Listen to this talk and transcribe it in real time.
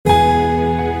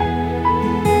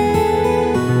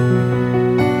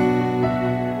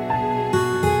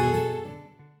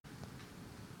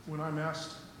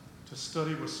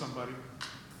somebody.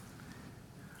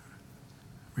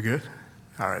 We good?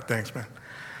 All right, thanks, man.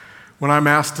 When I'm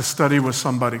asked to study with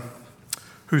somebody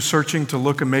who's searching to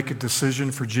look and make a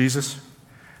decision for Jesus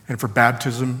and for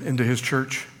baptism into his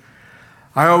church,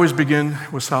 I always begin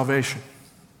with salvation.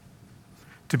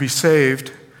 To be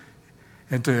saved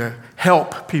and to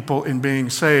help people in being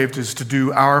saved is to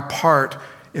do our part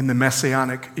in the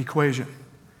messianic equation.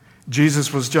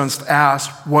 Jesus was just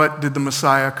asked, what did the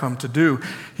Messiah come to do?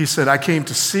 He said, I came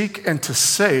to seek and to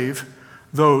save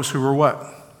those who were what?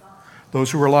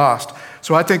 Those who were lost.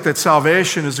 So I think that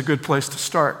salvation is a good place to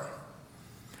start.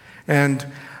 And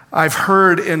I've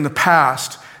heard in the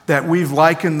past that we've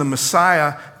likened the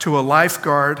Messiah to a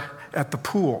lifeguard at the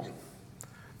pool,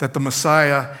 that the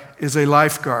Messiah is a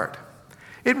lifeguard.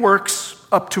 It works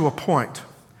up to a point.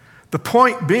 The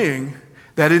point being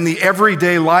that in the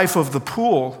everyday life of the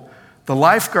pool, the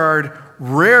lifeguard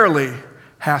rarely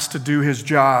has to do his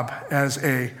job as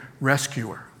a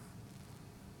rescuer.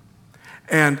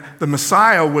 And the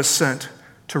Messiah was sent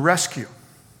to rescue.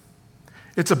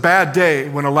 It's a bad day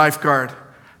when a lifeguard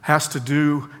has to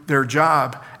do their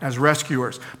job as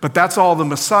rescuers. But that's all the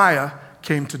Messiah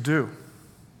came to do.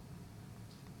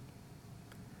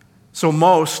 So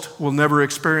most will never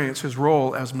experience his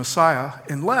role as Messiah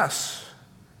unless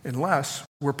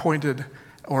we're pointed,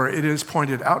 or it is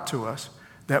pointed out to us,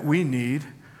 that we need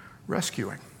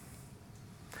rescuing.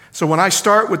 So when I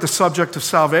start with the subject of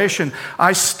salvation,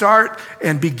 I start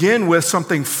and begin with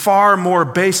something far more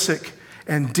basic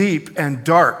and deep and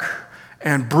dark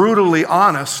and brutally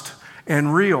honest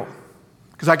and real.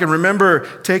 Because I can remember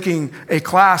taking a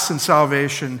class in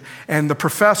salvation, and the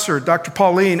professor, Dr.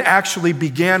 Pauline, actually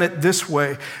began it this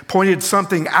way, pointed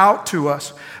something out to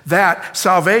us, that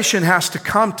salvation has to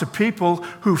come to people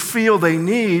who feel they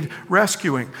need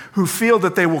rescuing, who feel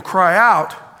that they will cry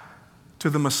out to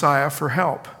the Messiah for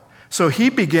help. So he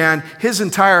began his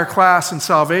entire class in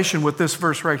salvation with this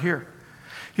verse right here.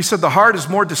 He said, the heart is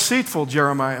more deceitful,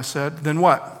 Jeremiah said, than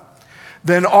what?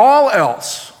 Than all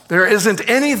else. There isn't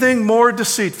anything more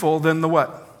deceitful than the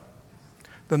what?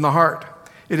 Than the heart.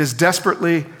 It is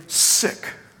desperately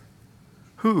sick.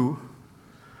 Who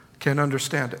can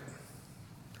understand it?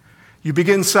 You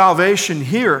begin salvation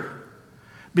here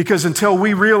because until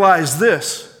we realize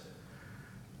this,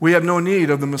 we have no need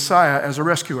of the Messiah as a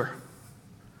rescuer.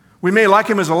 We may like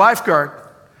him as a lifeguard.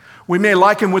 We may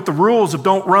like him with the rules of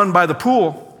don't run by the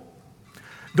pool,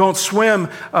 don't swim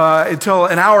until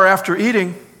an hour after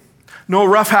eating, no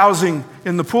roughhousing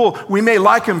in the pool. We may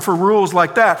like him for rules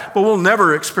like that, but we'll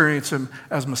never experience him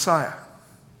as Messiah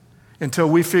until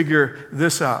we figure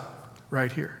this out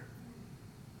right here.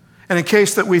 And in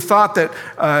case that we thought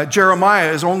that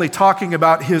Jeremiah is only talking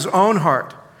about his own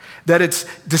heart, that it's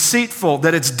deceitful,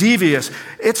 that it's devious,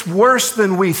 it's worse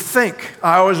than we think.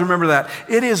 I always remember that.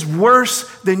 It is worse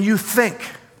than you think.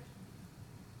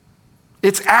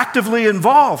 It's actively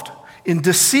involved in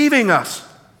deceiving us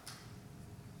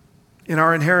in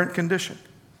our inherent condition.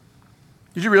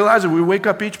 Did you realize that we wake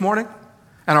up each morning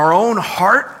and our own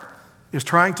heart is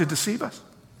trying to deceive us?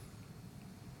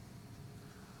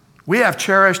 We have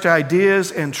cherished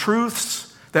ideas and truths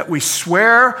that we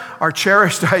swear are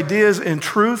cherished ideas and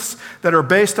truths that are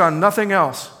based on nothing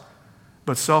else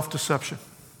but self-deception.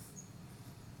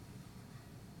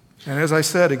 And as I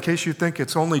said, in case you think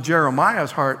it's only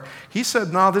Jeremiah's heart, he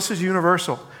said, no, this is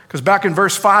universal. Because back in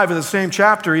verse 5 of the same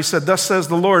chapter, he said, thus says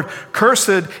the Lord,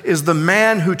 cursed is the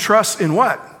man who trusts in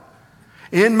what?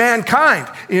 In mankind,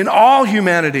 in all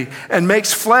humanity, and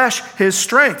makes flesh his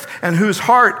strength, and whose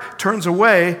heart turns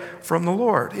away from the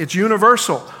Lord. It's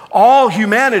universal. All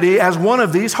humanity has one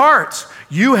of these hearts.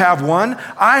 You have one,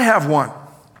 I have one.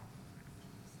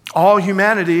 All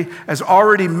humanity has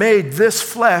already made this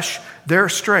flesh their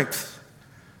strength.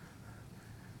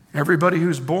 Everybody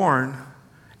who's born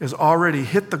has already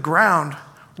hit the ground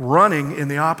running in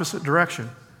the opposite direction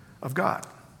of God.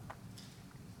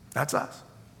 That's us.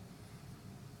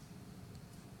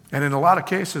 And in a lot of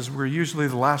cases, we're usually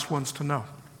the last ones to know.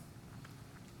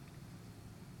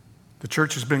 The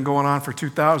church has been going on for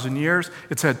 2,000 years.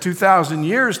 It's had 2,000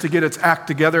 years to get its act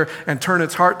together and turn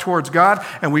its heart towards God.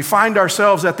 And we find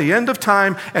ourselves at the end of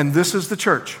time, and this is the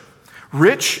church.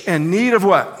 Rich and need of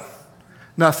what?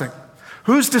 Nothing.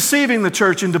 Who's deceiving the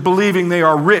church into believing they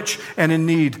are rich and in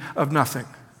need of nothing?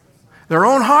 Their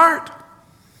own heart.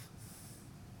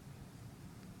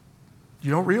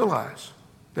 You don't realize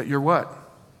that you're what?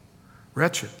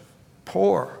 Wretched,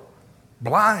 poor,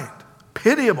 blind,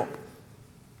 pitiable,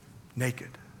 naked.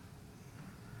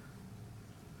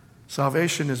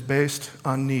 Salvation is based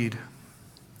on need.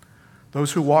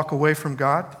 Those who walk away from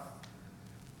God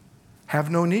have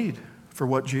no need for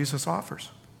what Jesus offers.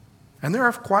 And there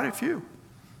are quite a few.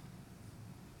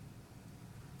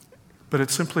 But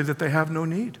it's simply that they have no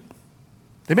need.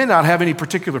 They may not have any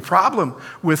particular problem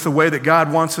with the way that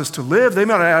God wants us to live. They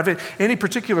may not have any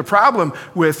particular problem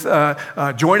with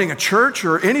joining a church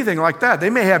or anything like that. They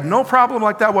may have no problem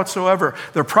like that whatsoever.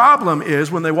 Their problem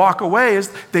is when they walk away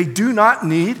is they do not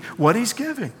need what he's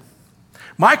giving.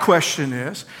 My question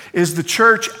is the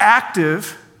church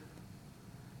active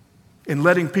in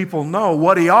letting people know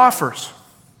what he offers,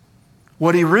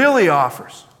 what he really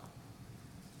offers,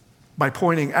 by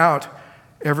pointing out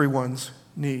everyone's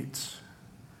needs?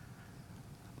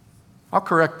 I'll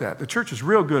correct that. The church is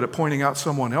real good at pointing out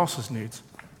someone else's needs.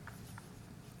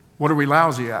 What are we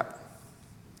lousy at?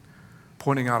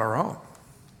 Pointing out our own.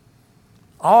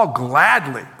 I'll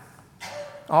gladly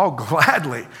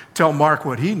tell Mark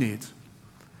what he needs.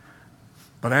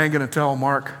 But I ain't going to tell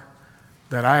Mark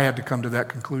that I had to come to that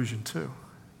conclusion too.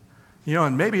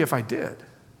 And maybe if I did,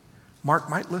 Mark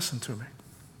might listen to me.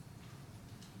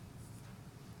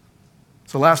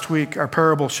 So last week, our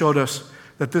parable showed us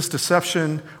that this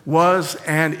deception was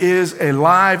and is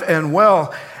alive and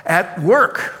well at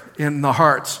work in the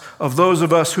hearts of those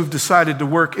of us who've decided to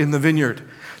work in the vineyard.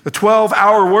 The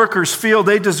 12-hour workers feel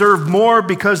they deserve more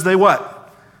because they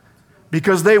what?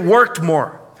 Because they worked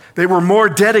more. They were more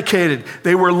dedicated.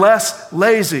 They were less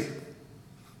lazy.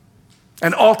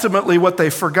 And ultimately what they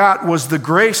forgot was the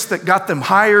grace that got them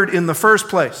hired in the first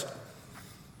place.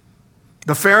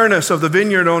 The fairness of the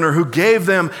vineyard owner who gave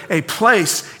them a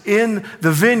place in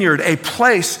the vineyard, a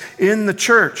place in the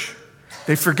church.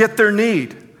 They forget their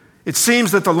need. It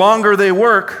seems that the longer they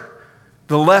work,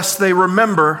 the less they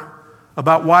remember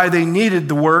about why they needed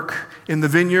the work in the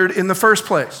vineyard in the first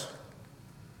place.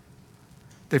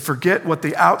 They forget what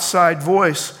the outside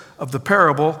voice of the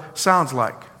parable sounds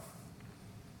like.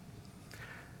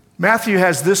 Matthew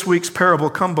has this week's parable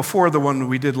come before the one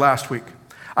we did last week.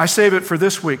 I save it for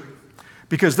this week,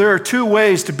 because there are two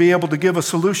ways to be able to give a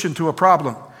solution to a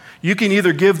problem. You can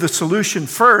either give the solution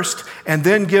first and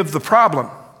then give the problem.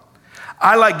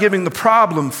 I like giving the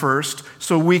problem first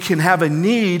so we can have a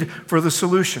need for the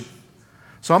solution.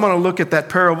 So I'm going to look at that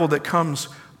parable that comes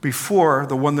before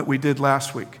the one that we did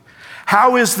last week.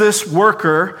 How is this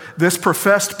worker, this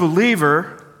professed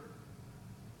believer,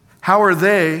 how are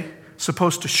they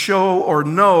supposed to show or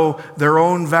know their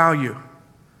own value?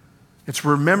 It's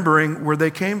remembering where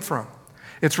they came from.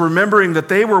 It's remembering that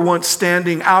they were once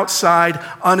standing outside,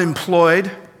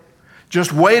 unemployed,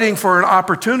 just waiting for an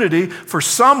opportunity for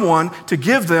someone to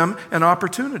give them an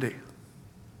opportunity.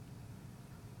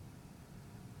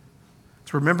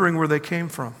 It's remembering where they came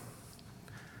from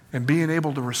and being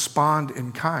able to respond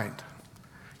in kind.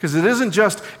 Because it isn't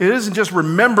just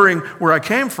remembering where I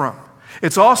came from.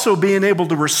 It's also being able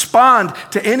to respond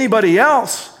to anybody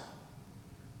else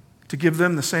to give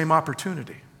them the same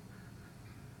opportunity.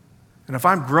 And if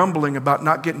I'm grumbling about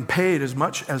not getting paid as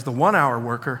much as the 1-hour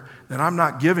worker, then I'm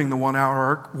not giving the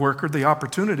 1-hour worker the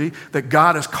opportunity that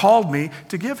God has called me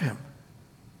to give him.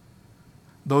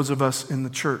 Those of us in the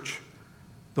church,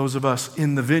 those of us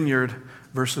in the vineyard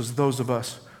versus those of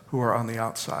us who are on the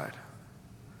outside.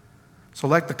 So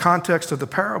like the context of the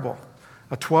parable,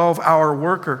 a 12-hour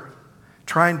worker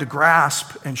trying to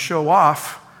grasp and show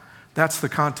off, that's the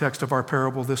context of our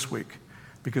parable this week.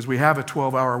 Because we have a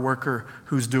 12-hour worker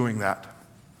who's doing that.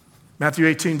 Matthew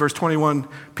 18, verse 21,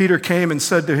 Peter came and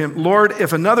said to him, Lord,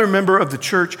 if another member of the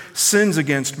church sins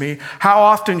against me, how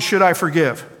often should I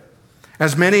forgive?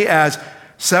 As many as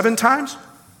 7 times?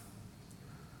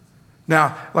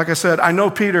 Now, like I said, I know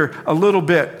Peter a little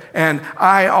bit, and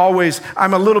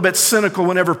I'm a little bit cynical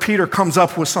whenever Peter comes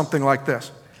up with something like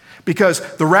this.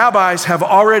 Because the rabbis have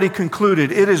already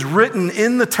concluded, it is written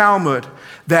in the Talmud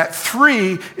that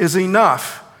 3 is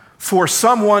enough for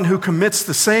someone who commits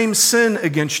the same sin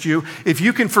against you. If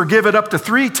you can forgive it up to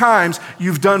 3 times,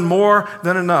 you've done more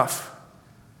than enough.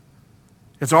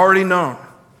 It's already known.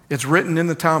 It's written in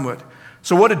the Talmud.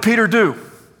 So what did Peter do?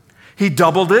 He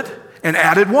doubled it and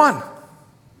added 1.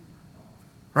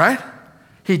 Right?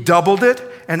 He doubled it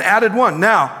and added 1.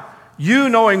 Now, you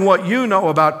knowing what you know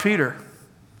about Peter,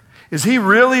 is he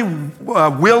really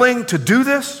willing to do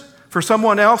this for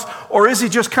someone else? Or is he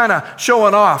just kind of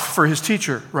showing off for his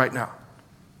teacher right now?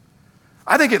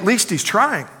 I think at least he's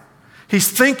trying. He's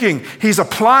thinking, he's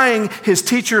applying his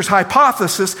teacher's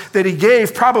hypothesis that he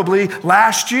gave probably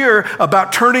last year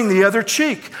about turning the other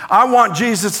cheek. I want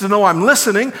Jesus to know I'm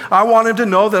listening. I want him to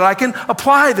know that I can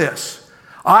apply this.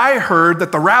 I heard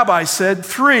that the rabbi said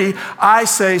 3, I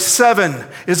say 7.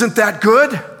 Isn't that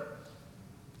good?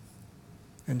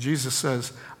 And Jesus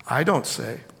says, I don't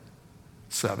say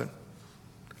 7.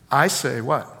 I say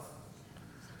what?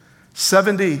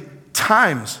 70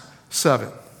 times 7.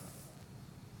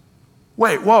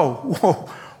 Wait, whoa,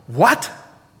 what?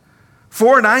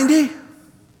 490?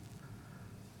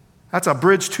 That's a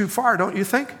bridge too far, don't you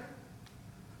think?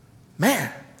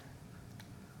 Man.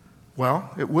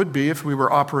 Well, it would be if we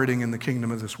were operating in the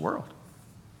kingdom of this world.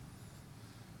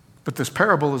 But this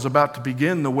parable is about to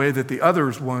begin the way that the other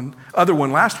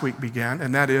one last week began,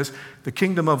 and that is the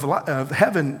kingdom of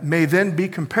heaven may then be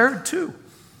compared to.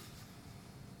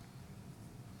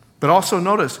 But also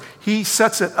notice, he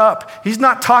sets it up. He's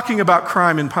not talking about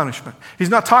crime and punishment. He's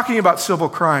not talking about civil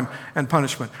crime and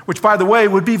punishment, which, by the way,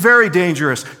 would be very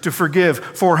dangerous to forgive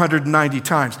 490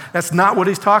 times. That's not what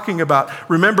he's talking about.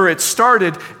 Remember, it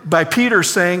started by Peter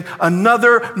saying,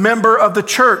 another member of the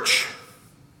church.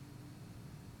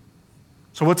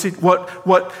 So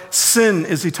what sin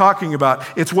is he talking about?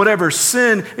 It's whatever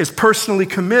sin is personally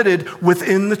committed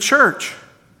within the church.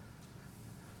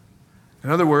 In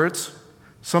other words,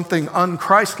 something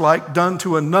un-Christ-like done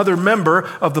to another member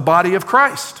of the body of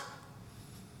Christ.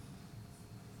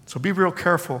 So be real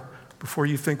careful before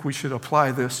you think we should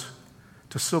apply this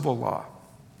to civil law.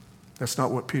 That's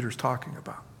not what Peter's talking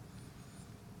about.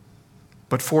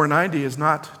 But 490 is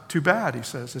not too bad, he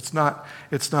says. It's not,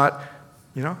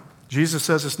 Jesus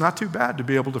says it's not too bad to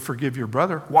be able to forgive your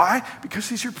brother. Why? Because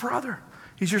he's your brother.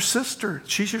 He's your sister.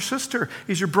 She's your sister.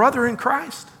 He's your brother in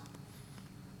Christ.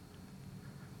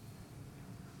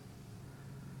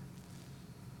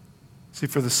 See,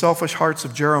 for the selfish hearts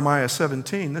of Jeremiah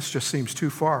 17, this just seems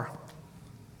too far.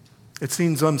 It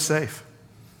seems unsafe.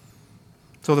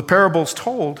 So the parable's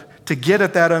told to get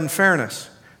at that unfairness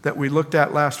that we looked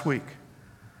at last week.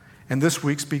 And this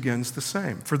week's begins the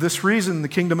same. For this reason, the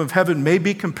kingdom of heaven may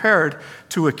be compared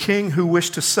to a king who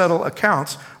wished to settle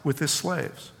accounts with his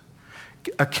slaves.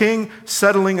 A king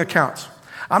settling accounts.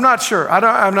 I'm not sure.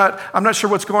 I'm not sure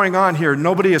what's going on here.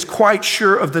 Nobody is quite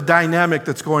sure of the dynamic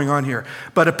that's going on here.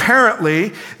 But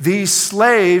apparently, these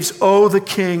slaves owe the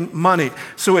king money.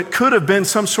 So it could have been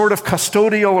some sort of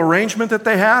custodial arrangement that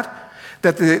they had,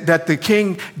 that the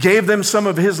king gave them some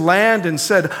of his land and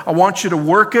said, I want you to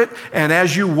work it, and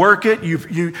as you work it,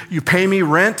 you pay me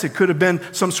rent. It could have been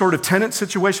some sort of tenant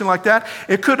situation like that.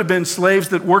 It could have been slaves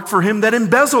that worked for him that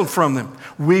embezzled from them.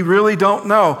 We really don't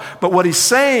know. But what he's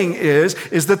saying is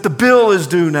that the bill is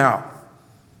due now.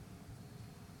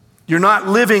 You're not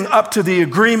living up to the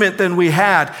agreement that we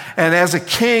had. And as a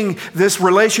king, this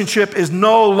relationship is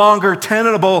no longer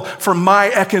tenable from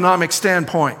my economic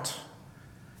standpoint.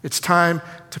 It's time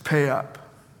to pay up.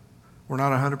 We're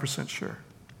not 100% sure.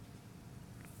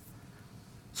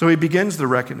 So he begins the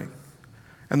reckoning.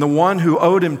 And the one who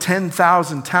owed him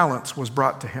 10,000 talents was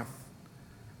brought to him.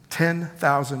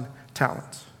 10,000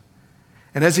 talents.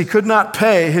 And as he could not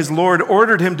pay, his Lord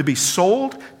ordered him to be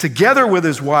sold together with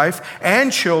his wife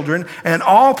and children and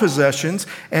all possessions,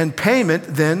 and payment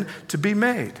then to be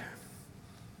made.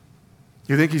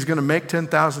 You think he's going to make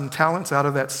 10,000 talents out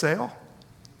of that sale?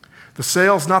 The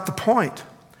sale's not the point.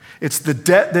 It's the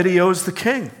debt that he owes the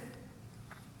king.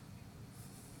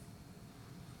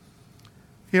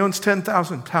 He owns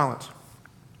 10,000 talents.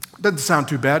 Doesn't sound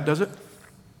too bad, does it?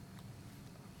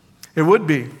 It would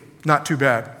be not too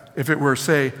bad if it were,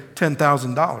 say,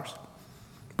 $10,000.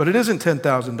 But it isn't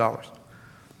 $10,000.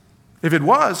 If it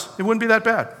was, it wouldn't be that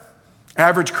bad.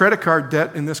 Average credit card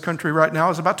debt in this country right now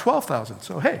is about $12,000.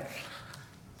 So, hey,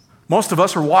 most of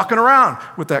us are walking around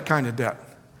with that kind of debt.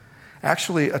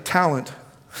 Actually, a talent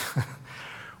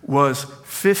was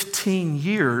 15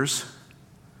 years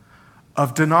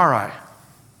of denarii.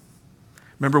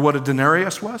 Remember what a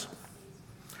denarius was?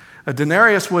 A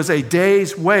denarius was a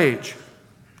day's wage.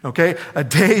 Okay? A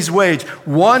day's wage.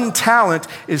 1 talent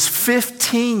is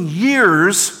 15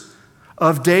 years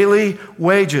of daily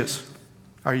wages.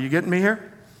 Are you getting me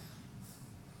here?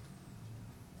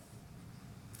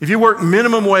 If you work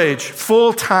minimum wage,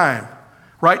 full time,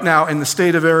 right now in the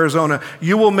state of Arizona,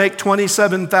 you will make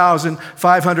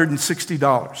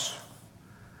 $27,560,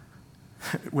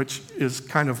 which is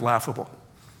kind of laughable.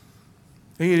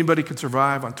 Think anybody could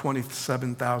survive on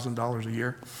 $27,000 a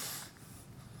year?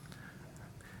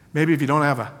 Maybe if you don't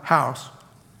have a house,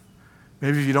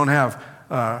 maybe if you don't have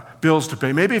bills to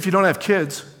pay, maybe if you don't have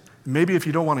kids, maybe if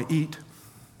you don't want to eat.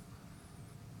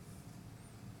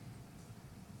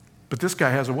 But this guy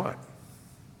has a what?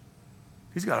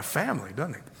 He's got a family,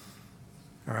 doesn't he?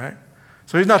 All right?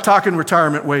 So he's not talking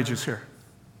retirement wages here.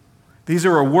 These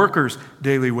are a worker's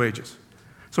daily wages.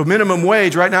 So minimum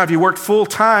wage, right now, if you worked full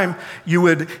time, you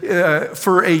would,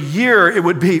 for a year, it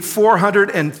would be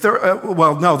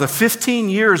the 15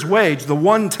 years wage, the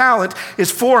 1 talent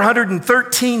is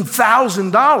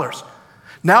 $413,000.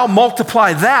 Now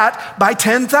multiply that by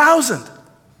 10,000.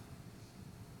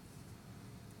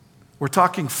 We're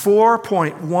talking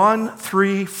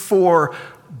 $4.134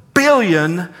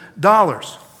 billion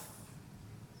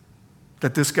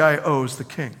that this guy owes the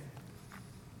king.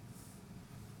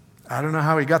 I don't know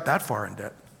how he got that far in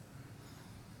debt,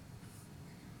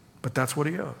 but that's what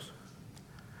he owes.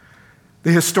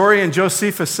 The historian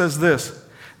Josephus says this,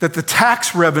 that the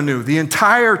tax revenue, the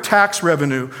entire tax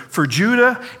revenue for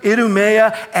Judah,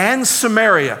 Idumea, and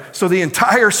Samaria, so the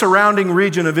entire surrounding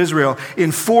region of Israel,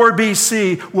 in 4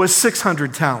 BC was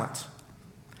 600 talents.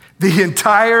 The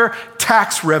entire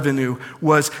tax revenue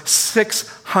was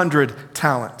 600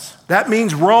 talents. That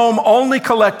means Rome only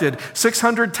collected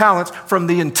 600 talents from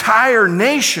the entire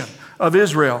nation of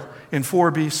Israel in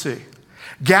 4 BC.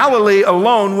 Galilee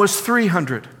alone was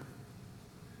 300.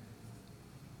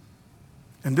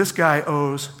 And this guy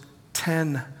owes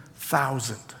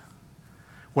 10,000.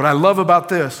 What I love about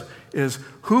this is,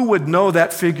 who would know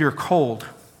that figure cold?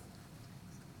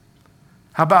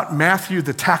 How about Matthew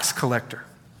the tax collector?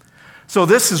 So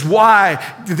this is why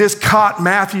this caught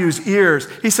Matthew's ears.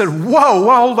 He said, whoa,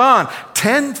 hold on,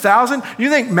 10,000? You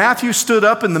think Matthew stood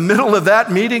up in the middle of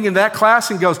that meeting in that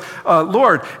class and goes,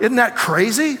 Lord, isn't that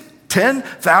crazy?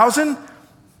 10,000?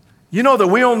 You know that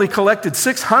we only collected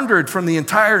 600 from the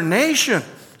entire nation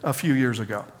a few years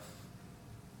ago.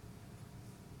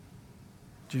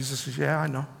 Jesus says, yeah, I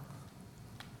know.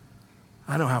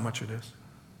 I know how much it is.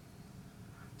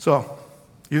 So,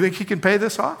 you think he can pay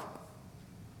this off?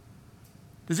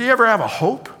 Does he ever have a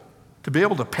hope to be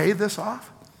able to pay this off?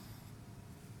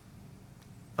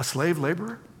 A slave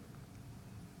laborer?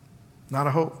 Not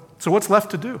a hope. So what's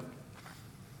left to do?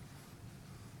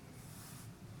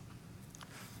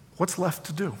 What's left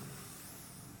to do?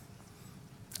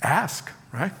 Ask,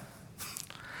 right?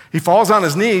 He falls on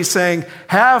his knees saying,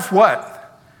 have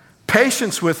what?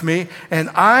 Patience with me,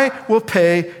 and I will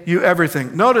pay you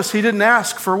everything. Notice he didn't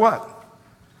ask for what?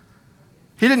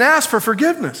 He didn't ask for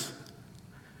forgiveness.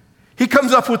 He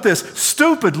comes up with this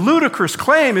stupid, ludicrous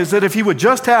claim is that if he would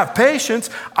just have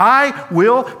patience, I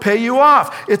will pay you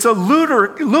off. It's a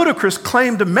ludicrous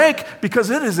claim to make because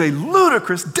it is a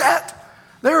ludicrous debt.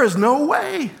 There is no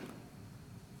way.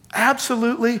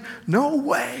 Absolutely no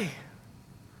way.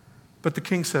 But the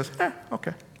king says,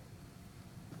 okay.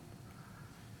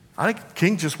 I think the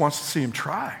king just wants to see him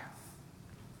try.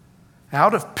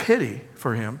 Out of pity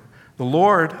for him, the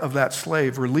lord of that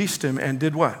slave released him and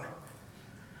did what?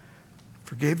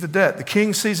 Forgave the debt. The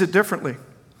king sees it differently.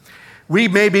 We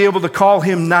may be able to call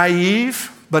him naive,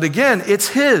 but again, it's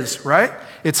his, right?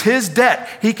 It's his debt.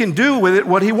 He can do with it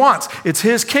what he wants. It's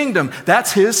his kingdom.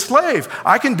 That's his slave.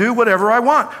 I can do whatever I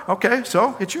want. Okay,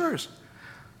 so it's yours.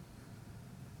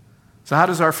 So how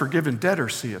does our forgiven debtor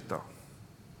see it, though?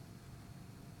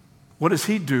 What does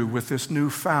he do with this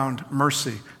newfound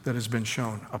mercy that has been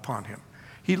shown upon him?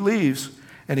 He leaves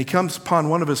and he comes upon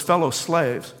one of his fellow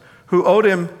slaves who owed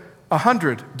him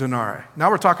 100 denarii. Now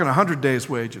we're talking 100 days'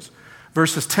 wages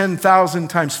versus 10,000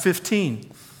 times 15,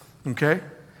 okay?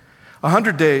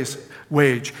 100 days'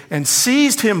 wage, and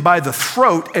seized him by the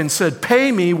throat and said, pay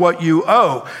me what you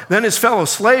owe. Then his fellow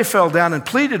slave fell down and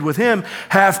pleaded with him,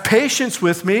 have patience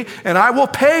with me and I will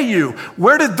pay you.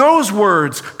 Where did those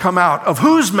words come out? Of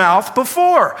whose mouth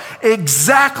before?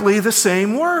 Exactly the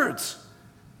same words.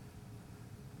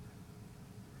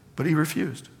 But he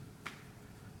refused.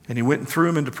 And he went and threw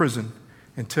him into prison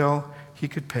until he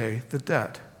could pay the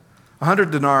debt.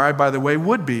 100 denarii, by the way,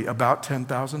 would be about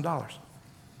 $10,000.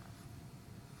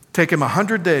 Take him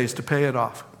 100 days to pay it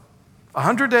off.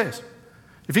 100 days.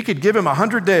 If he could give him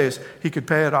 100 days, he could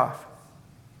pay it off.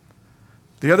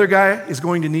 The other guy is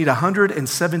going to need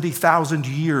 170,000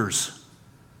 years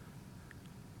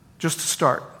just to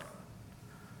start.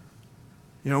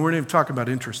 You know, we're not even talking about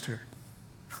interest here.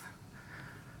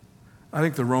 I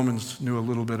think the Romans knew a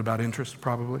little bit about interest,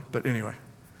 probably, but anyway.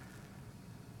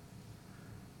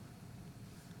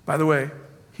 By the way,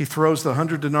 he throws the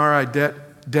 100 denarii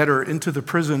debtor into the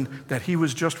prison that he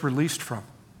was just released from.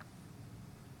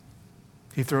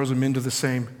 He throws him into the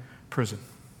same prison.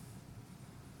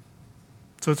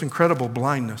 So it's incredible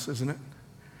blindness, isn't it?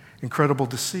 Incredible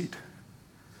deceit.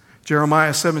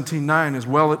 Jeremiah 17:9 is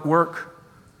well at work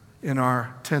in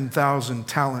our 10,000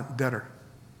 talent debtor.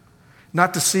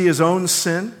 Not to see his own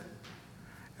sin,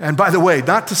 and by the way,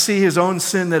 not to see his own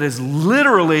sin that is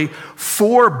literally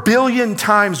 4 billion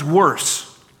times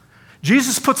worse.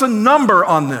 Jesus puts a number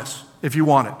on this, if you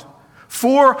want it.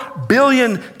 4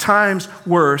 billion times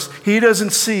worse. He doesn't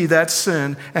see that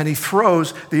sin, and he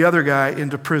throws the other guy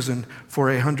into prison for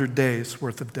 100 days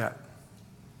worth of debt.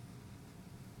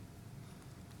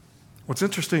 What's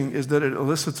interesting is that it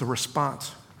elicits a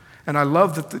response. And I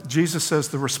love that Jesus says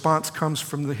the response comes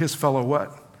from his fellow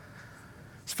what?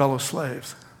 his fellow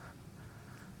slaves.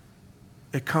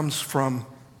 It comes from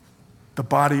the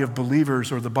body of believers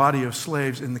or the body of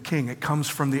slaves in the king. It comes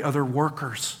from the other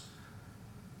workers.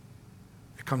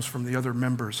 It comes from the other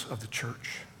members of the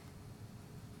church.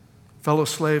 Fellow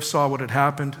slaves saw what had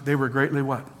happened. They were greatly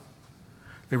what?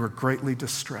 They were greatly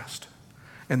distressed.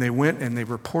 And they went and they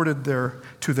reported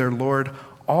to their Lord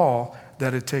all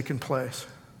that had taken place.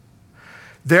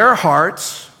 Their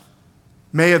hearts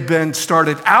may have been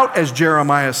started out as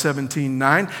Jeremiah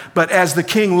 17:9, but as the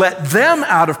king let them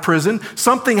out of prison,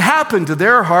 something happened to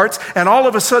their hearts, and all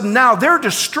of a sudden now they're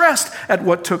distressed at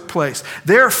what took place.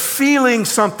 They're feeling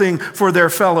something for their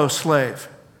fellow slave.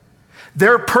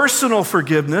 Their personal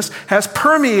forgiveness has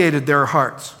permeated their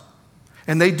hearts,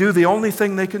 and they do the only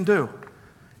thing they can do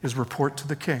is report to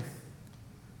the king.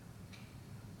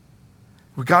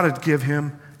 We got to give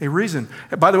him a reason.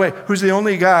 By the way, who's the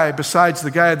only guy besides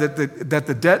the guy that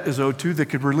the debt is owed to that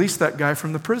could release that guy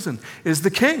from the prison? Is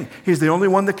the king. He's the only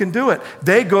one that can do it.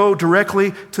 They go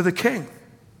directly to the king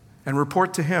and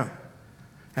report to him.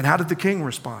 And how did the king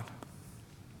respond?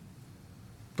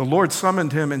 The Lord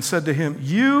summoned him and said to him,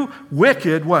 "You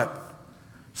wicked," what?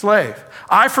 Slave.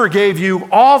 "I forgave you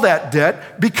all that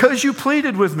debt because you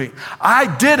pleaded with me. I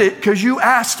did it because you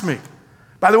asked me."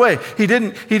 By the way,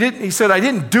 he said, "I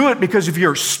didn't do it because of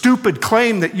your stupid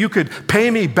claim that you could pay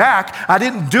me back. I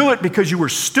didn't do it because you were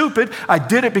stupid. I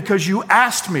did it because you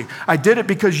asked me. I did it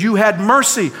because you had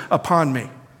mercy upon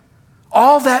me."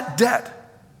 All that debt.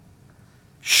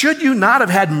 Should you not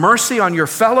have had mercy on your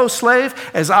fellow slave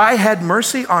as I had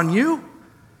mercy on you?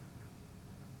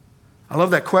 I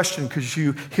love that question because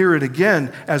you hear it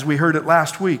again as we heard it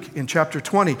last week in chapter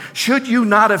 20. Should you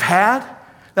not have had?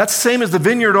 That's the same as the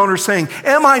vineyard owner saying,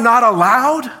 "Am I not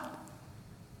allowed?"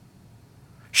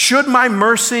 Should my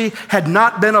mercy had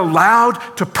not been allowed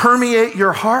to permeate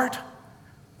your heart?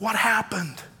 What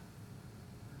happened?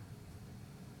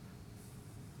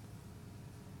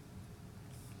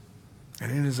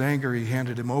 And in his anger, he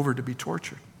handed him over to be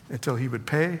tortured until he would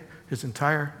pay his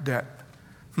entire debt.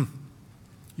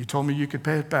 You told me you could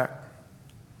pay it back.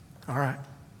 All right,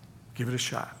 give it a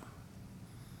shot.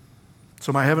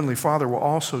 So my heavenly Father will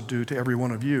also do to every one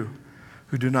of you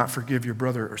who do not forgive your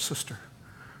brother or sister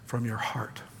from your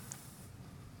heart.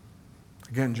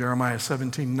 Again, Jeremiah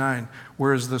 17:9,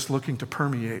 where is this looking to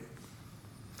permeate?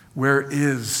 Where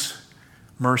is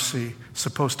mercy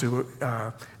supposed to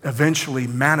eventually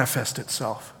manifest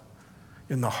itself?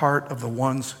 In the heart of the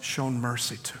ones shown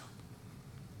mercy to.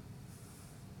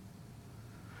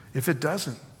 If it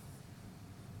doesn't,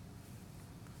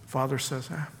 Father says,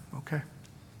 okay.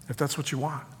 If that's what you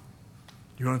want,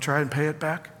 you want to try and pay it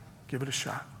back? Give it a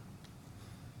shot.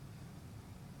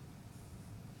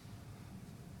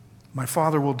 My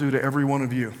Father will do to every one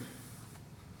of you.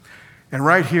 And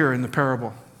right here in the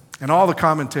parable, and all the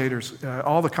commentators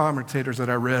that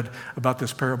I read about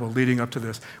this parable leading up to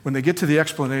this, when they get to the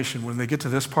explanation, when they get to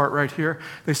this part right here,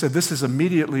 they said this is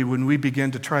immediately when we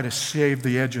begin to try to shave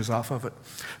the edges off of it.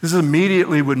 This is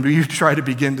immediately when we try to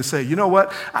begin to say, you know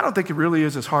what? I don't think it really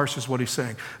is as harsh as what he's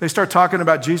saying. They start talking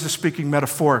about Jesus speaking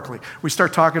metaphorically. We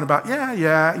start talking about,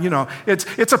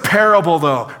 it's a parable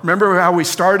though. Remember how we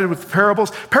started with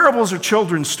parables? Parables are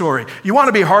children's story. You want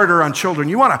to be harder on children.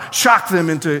 You want to shock them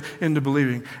into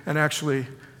believing. And actually,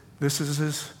 this is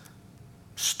as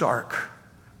stark,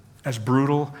 as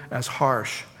brutal, as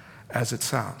harsh as it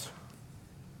sounds.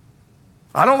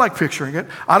 I don't like picturing it.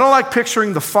 I don't like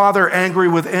picturing the Father angry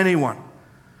with anyone.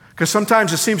 Because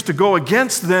sometimes it seems to go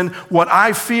against then what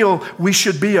I feel we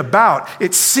should be about.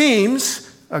 It seems,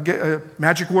 a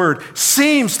magic word,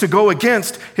 seems to go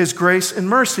against his grace and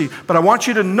mercy. But I want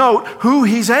you to note who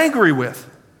he's angry with.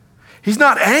 He's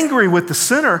not angry with the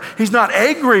sinner. He's not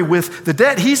angry with the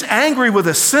debt. He's angry with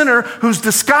a sinner who's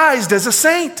disguised as a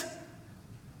saint.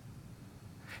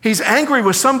 He's angry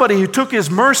with somebody who took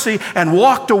his mercy and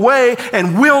walked away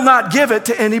and will not give it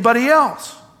to anybody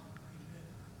else.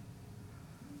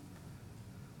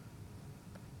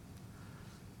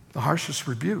 The harshest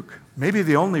rebuke, maybe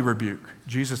the only rebuke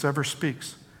Jesus ever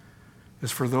speaks,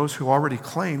 is for those who already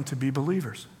claim to be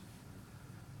believers.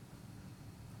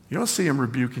 You don't see him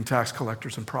rebuking tax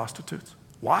collectors and prostitutes.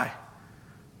 Why?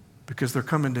 Because they're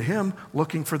coming to him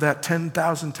looking for that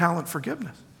 10,000 talent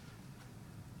forgiveness.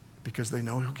 Because they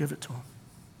know he'll give it to them.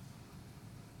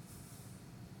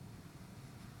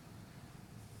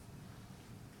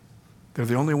 They're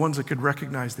the only ones that could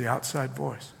recognize the outside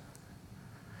voice.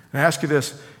 And I ask you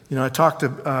this, I talked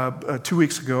 2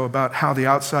 weeks ago about how the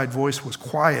outside voice was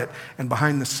quiet and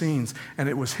behind the scenes and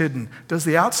it was hidden. Does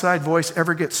the outside voice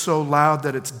ever get so loud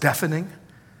that it's deafening?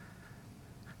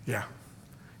 Yeah.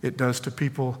 it does to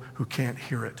people who can't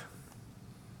hear it.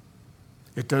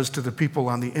 It does to the people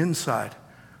on the inside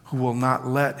who will not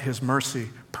let his mercy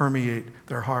permeate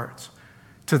their hearts.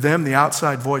 To them, the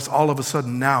outside voice all of a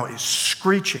sudden now is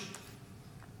screeching.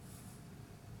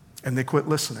 And they quit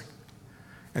listening.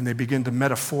 And they begin to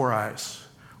metaphorize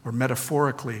or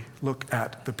metaphorically look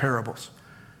at the parables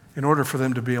in order for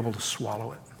them to be able to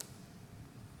swallow it.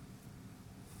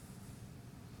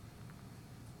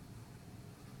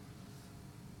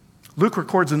 Luke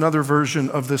records another version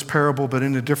of this parable, but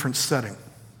in a different setting.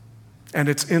 And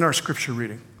it's in our scripture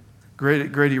reading.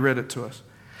 Grady read it to us.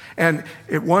 And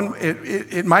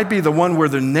it might be the one where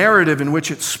the narrative in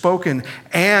which it's spoken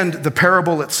and the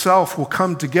parable itself will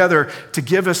come together to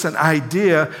give us an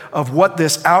idea of what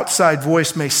this outside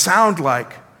voice may sound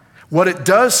like, what it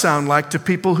does sound like to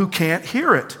people who can't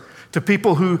hear it, to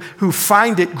people who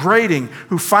find it grating,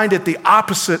 who find it the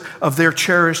opposite of their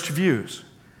cherished views.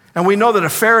 And we know that a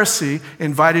Pharisee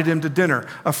invited him to dinner.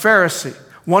 A Pharisee,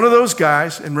 one of those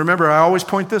guys, and remember, I always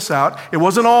point this out, it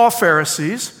wasn't all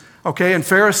Pharisees. Okay, and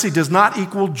Pharisee does not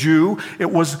equal Jew. It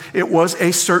was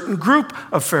a certain group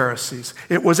of Pharisees.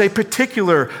 It was a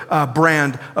particular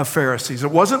brand of Pharisees. It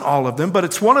wasn't all of them, but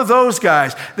it's one of those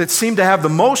guys that seemed to have the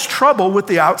most trouble with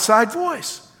the outside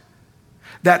voice.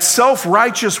 That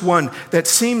self-righteous one that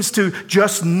seems to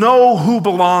just know who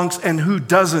belongs and who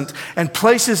doesn't, and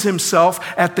places himself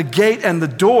at the gate and the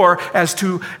door as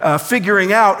to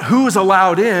figuring out who's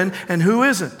allowed in and who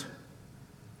isn't.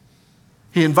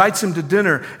 He invites him to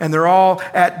dinner, and they're all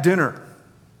at dinner.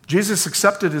 Jesus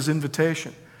accepted his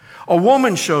invitation. A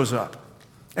woman shows up,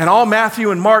 and all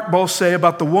Matthew and Mark both say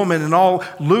about the woman, and all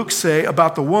Luke say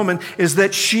about the woman, is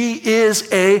that she is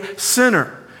a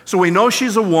sinner. So we know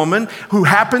she's a woman who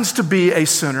happens to be a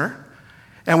sinner.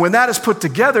 And when that is put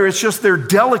together, it's just their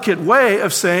delicate way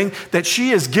of saying that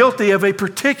she is guilty of a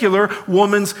particular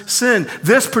woman's sin.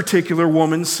 This particular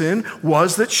woman's sin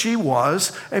was that she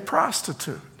was a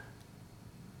prostitute.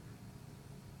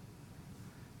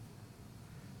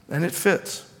 And it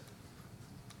fits.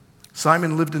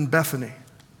 Simon lived in Bethany.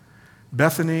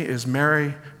 Bethany is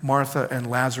Mary, Martha, and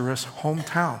Lazarus'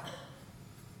 hometown.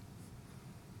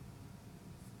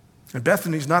 And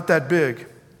Bethany's not that big.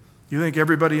 You think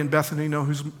everybody in Bethany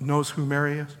knows who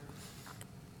Mary is?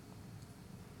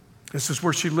 This is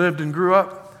where she lived and grew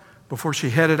up before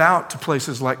she headed out to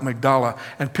places like Magdala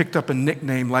and picked up a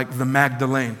nickname like the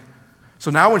Magdalene.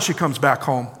 So now when she comes back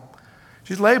home,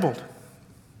 she's labeled.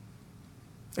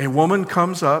 A woman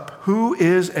comes up who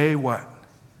is a what?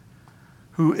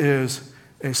 Who is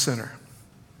a sinner.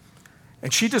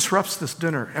 And she disrupts this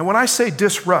dinner. And when I say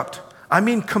disrupt, I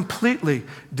mean completely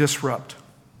disrupt.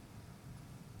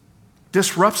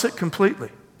 Disrupts it completely.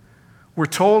 We're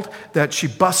told that she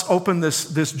busts open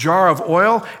this jar of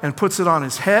oil and puts it on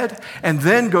his head and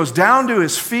then goes down to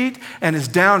his feet and is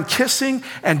down kissing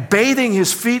and bathing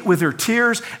his feet with her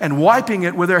tears and wiping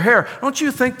it with her hair. Don't you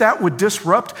think that would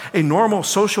disrupt a normal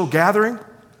social gathering?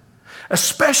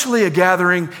 Especially a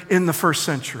gathering in the first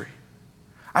century.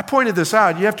 I pointed this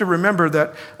out. You have to remember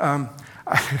that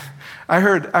I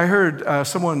heard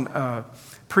someone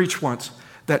preach once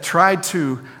that tried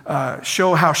to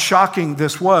show how shocking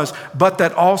this was, but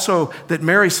that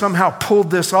Mary somehow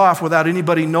pulled this off without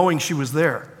anybody knowing she was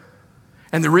there.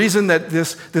 And the reason that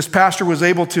this pastor was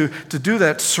able to do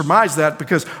that, to surmise that,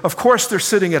 because of course they're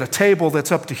sitting at a table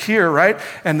that's up to here, right?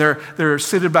 And they're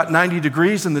sitting about 90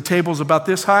 degrees and the table's about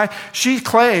this high. He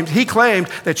claimed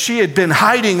that she had been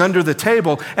hiding under the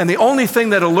table, and the only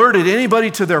thing that alerted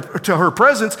anybody to her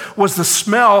presence was the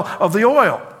smell of the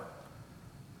oil,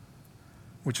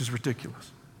 which is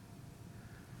ridiculous.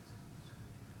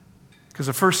 Because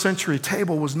the first century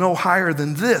table was no higher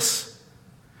than this.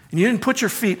 And you didn't put your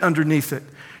feet underneath it.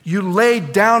 You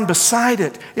laid down beside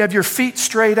it. You have your feet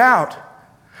straight out.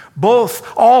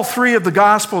 All three of the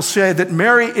Gospels say that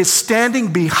Mary is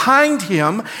standing behind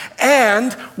him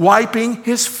and wiping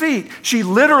his feet. She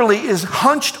literally is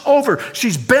hunched over.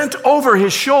 She's bent over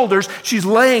his shoulders. She's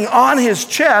laying on his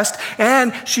chest,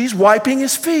 and she's wiping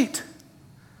his feet.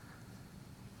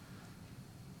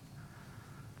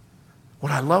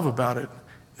 What I love about it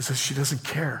is that she doesn't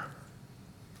care.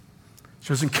 She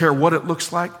doesn't care what it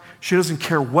looks like. She doesn't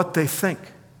care what they think.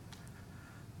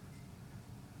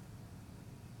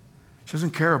 She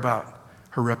doesn't care about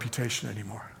her reputation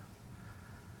anymore.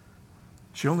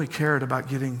 She only cared about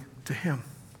getting to him.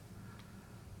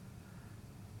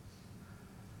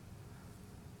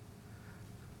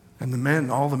 And the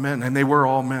men, all the men, and they were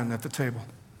all men at the table,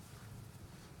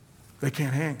 they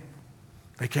can't hang.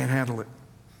 They can't handle it.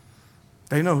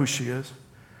 They know who she is.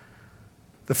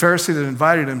 The Pharisee that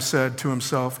invited him said to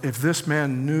himself, if this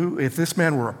man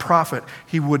were a prophet,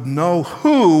 he would know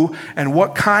who and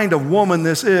what kind of woman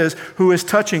this is who is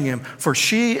touching him, for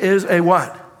she is a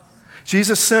what? She's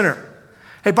a sinner.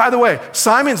 Hey, by the way,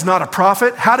 Simon's not a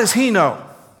prophet. How does he know?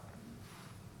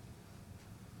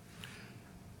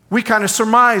 We kind of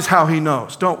surmise how he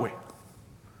knows, don't we?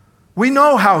 We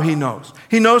know how he knows.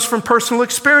 He knows from personal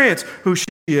experience who she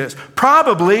is.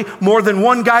 Probably more than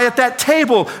one guy at that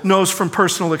table knows from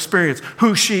personal experience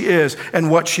who she is and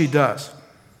what she does.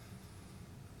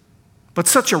 But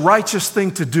such a righteous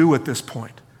thing to do at this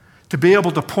point, to be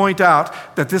able to point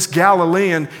out that this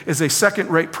Galilean is a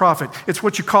second-rate prophet. It's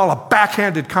what you call a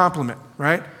backhanded compliment,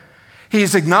 right?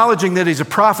 He's acknowledging that he's a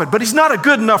prophet, but he's not a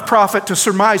good enough prophet to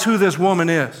surmise who this woman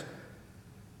is.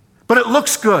 But it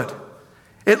looks good.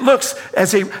 It looks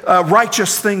as a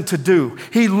righteous thing to do.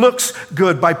 He looks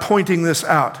good by pointing this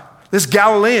out. This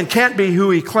Galilean can't be who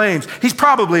he claims. He's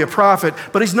probably a prophet,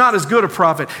 but he's not as good a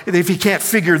prophet if he can't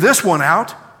figure this one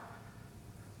out.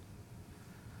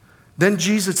 Then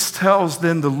Jesus tells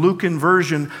the Lucan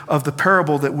version of the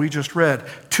parable that we just read.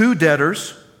 Two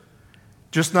debtors,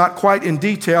 just not quite in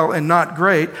detail and not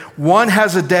great. One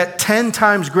has a debt 10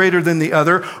 times greater than the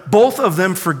other, both of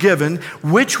them forgiven.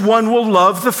 Which one will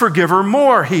love the forgiver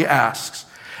more, he asks.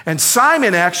 And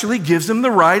Simon actually gives him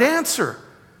the right answer.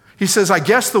 He says, I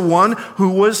guess the one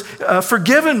who was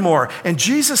forgiven more. And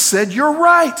Jesus said, you're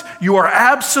right. You are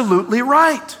absolutely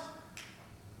right.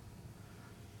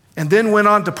 And then went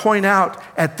on to point out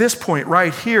at this point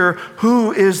right here,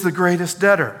 who is the greatest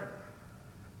debtor?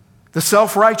 The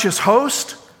self-righteous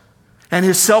host and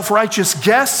his self-righteous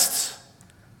guests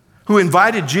who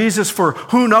invited Jesus for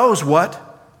who knows what.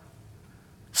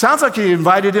 Sounds like he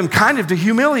invited him kind of to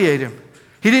humiliate him.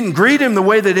 He didn't greet him the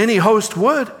way that any host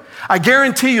would. I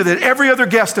guarantee you that every other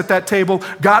guest at that table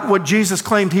got what Jesus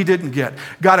claimed he didn't get.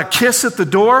 Got a kiss at the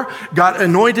door, got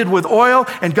anointed with oil,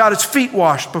 and got his feet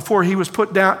washed before they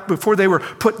were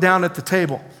put down at the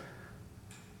table.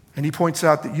 And he points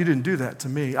out that you didn't do that to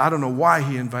me. I don't know why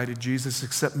he invited Jesus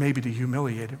except maybe to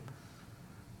humiliate him.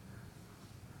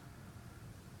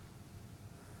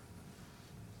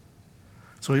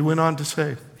 So he went on to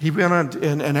say,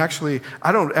 and actually,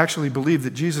 I don't actually believe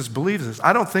that Jesus believes this.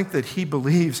 I don't think that he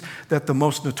believes that the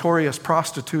most notorious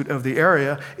prostitute of the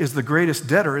area is the greatest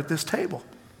debtor at this table.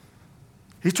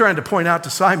 He's trying to point out to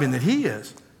Simon that he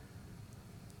is.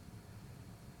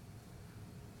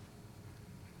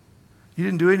 You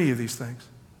didn't do any of these things.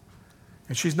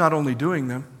 And she's not only doing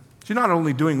them, she's not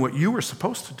only doing what you were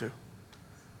supposed to do,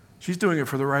 she's doing it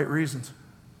for the right reasons.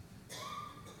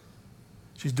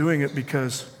 She's doing it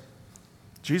because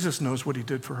Jesus knows what he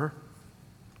did for her,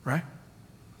 right?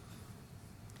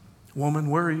 Woman,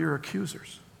 where are your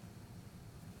accusers?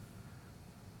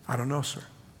 I don't know, sir.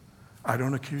 I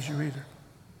don't accuse you either.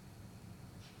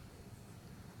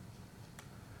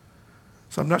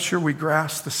 So I'm not sure we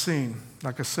grasp the scene.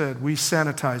 Like I said, we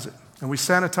sanitize it. And we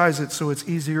sanitize it so it's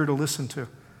easier to listen to,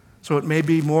 so it may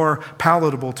be more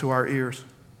palatable to our ears.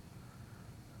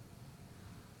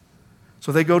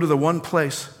 So they go to the one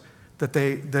place that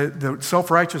the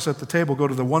self-righteous at the table go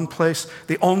to the one place,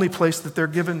 the only place that they're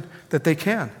given that they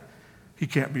can. He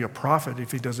can't be a prophet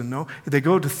if he doesn't know. They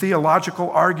go to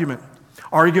theological argument,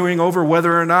 arguing over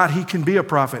whether or not he can be a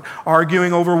prophet,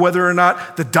 arguing over whether or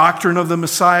not the doctrine of the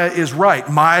Messiah is right.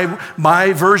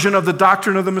 My version of the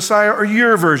doctrine of the Messiah or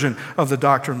your version of the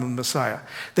doctrine of the Messiah.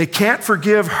 They can't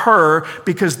forgive her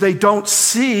because they don't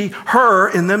see her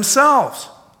in themselves.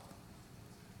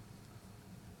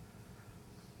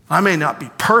 I may not be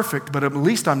perfect, but at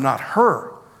least I'm not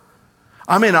her.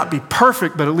 I may not be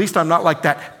perfect, but at least I'm not like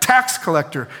that tax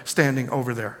collector standing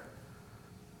over there.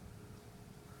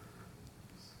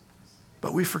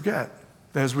 But we forget,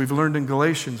 as we've learned in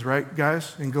Galatians, right,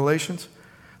 guys? In Galatians,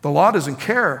 the law doesn't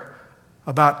care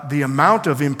about the amount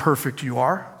of imperfect you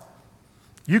are.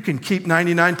 You can keep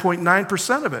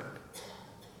 99.9% of it.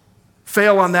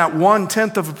 Fail on that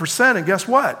 0.1%, and guess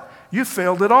what? You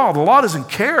failed it all. The law doesn't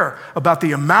care about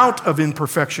the amount of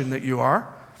imperfection that you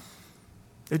are.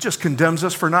 It just condemns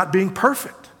us for not being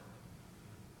perfect.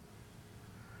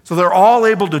 So they're all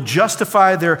able to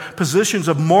justify their positions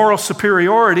of moral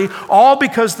superiority, all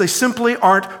because they simply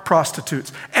aren't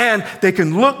prostitutes. And they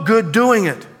can look good doing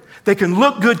it. They can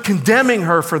look good condemning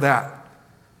her for that.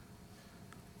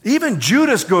 Even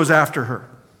Judas goes after her.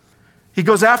 He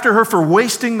goes after her for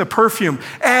wasting the perfume.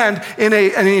 And in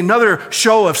another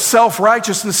show of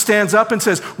self-righteousness stands up and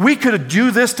says, we could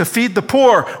do this to feed the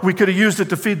poor. We could have used it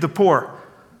to feed the poor.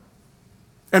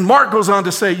 And Mark goes on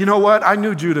to say, you know what? I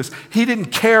knew Judas. He didn't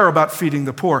care about feeding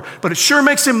the poor. But it sure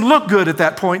makes him look good at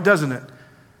that point, doesn't it?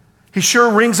 He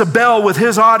sure rings a bell with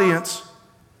his audience.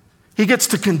 He gets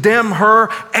to condemn her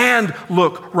and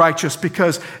look righteous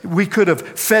because we could have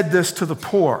fed this to the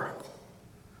poor.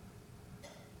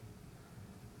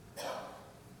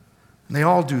 And they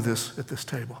all do this at this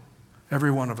table,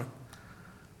 every one of them.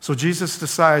 So Jesus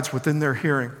decides within their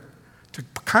hearing to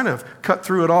kind of cut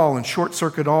through it all and short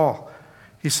circuit all.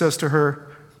 He says to her,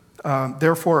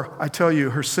 therefore, I tell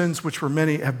you, her sins, which were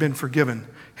many, have been forgiven.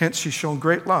 Hence, she's shown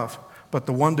great love. But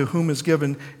the one to whom is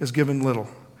given little.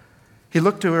 He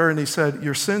looked to her and he said,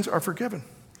 your sins are forgiven.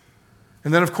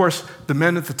 And then, of course, the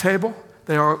men at the table,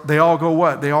 they all go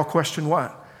what? They all question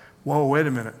what? Whoa, wait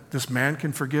a minute. This man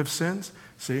can forgive sins?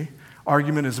 See?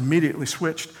 Argument is immediately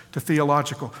switched to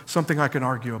theological, something I can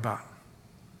argue about.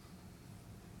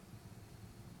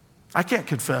 I can't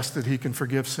confess that he can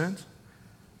forgive sins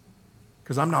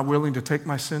because I'm not willing to take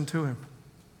my sin to him.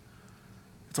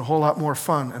 It's a whole lot more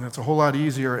fun, and it's a whole lot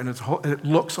easier, and it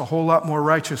looks a whole lot more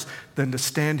righteous than to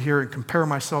stand here and compare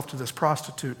myself to this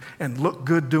prostitute and look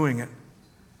good doing it.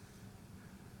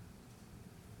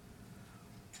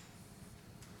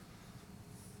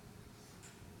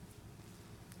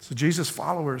 So Jesus'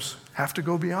 followers have to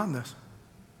go beyond this.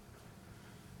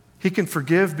 He can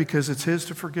forgive because it's his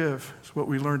to forgive. It's what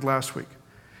we learned last week.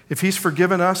 If he's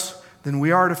forgiven us, then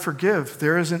we are to forgive.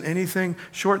 There isn't anything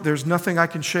short. There's nothing I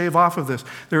can shave off of this.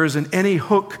 There isn't any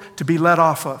hook to be let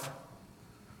off of.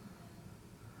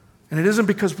 And it isn't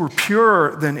because we're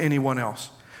purer than anyone else,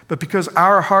 but because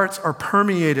our hearts are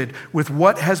permeated with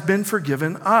what has been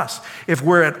forgiven us. If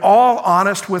we're at all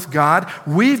honest with God,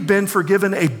 we've been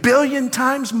forgiven 1,000,000,000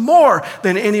 times more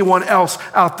than anyone else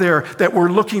out there that we're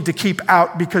looking to keep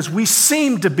out because we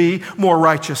seem to be more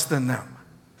righteous than them.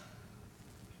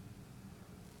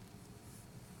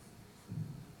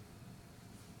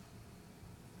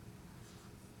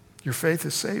 Your faith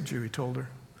has saved you, he told her.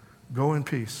 Go in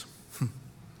peace.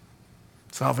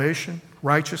 Salvation,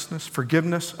 righteousness,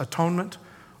 forgiveness, atonement,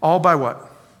 all by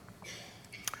what?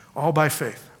 All by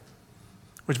faith.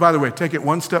 Which, by the way, take it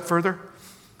one step further,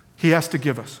 he has to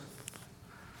give us.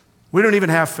 We don't even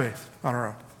have faith on our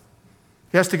own.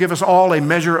 He has to give us all a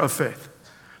measure of faith.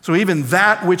 So even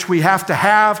that which we have to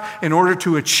have in order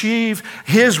to achieve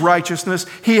his righteousness,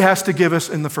 he has to give us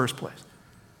in the first place.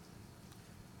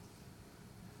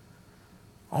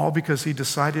 All because he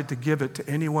decided to give it to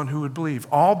anyone who would believe.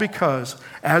 All because,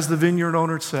 as the vineyard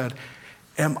owner said,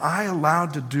 am I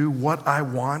allowed to do what I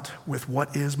want with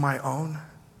what is my own?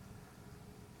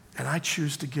 And I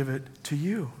choose to give it to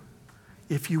you,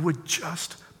 if you would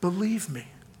just believe me.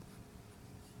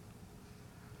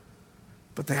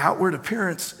 But the outward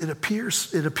appearance, it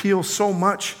appeals so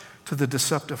much to the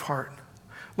deceptive heart.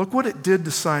 Look what it did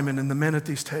to Simon and the men at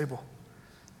this table.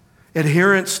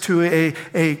 Adherence to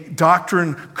a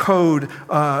doctrine code,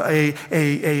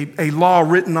 a law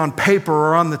written on paper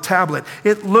or on the tablet.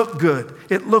 It looked good.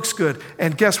 It looks good.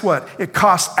 And guess what? It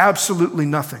costs absolutely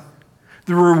nothing.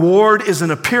 The reward is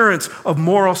an appearance of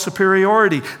moral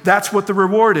superiority. That's what the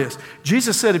reward is.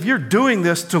 Jesus said, if you're doing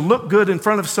this to look good in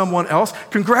front of someone else,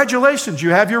 congratulations,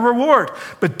 you have your reward.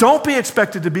 But don't be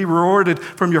expected to be rewarded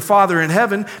from your Father in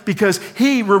heaven because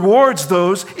he rewards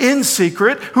those in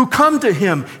secret who come to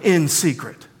him in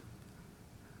secret.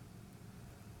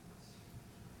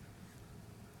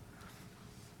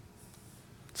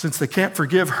 Since they can't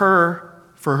forgive her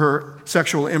for her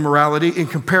sexual immorality and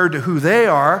compared to who they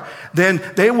are, then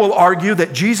they will argue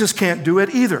that Jesus can't do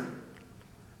it either.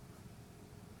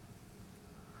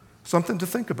 Something to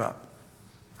think about.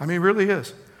 I mean, it really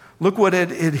is. Look what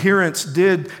adherence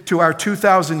did to our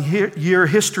 2,000-year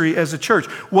history as a church.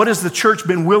 What has the church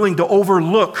been willing to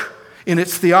overlook in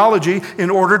its theology in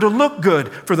order to look good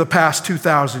for the past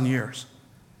 2,000 years?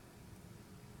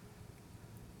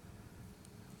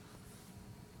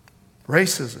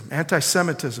 Racism,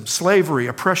 anti-Semitism, slavery,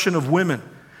 oppression of women.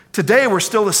 Today, we're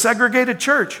still a segregated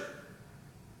church.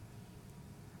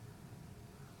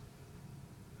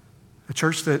 A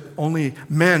church that only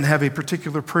men have a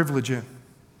particular privilege in.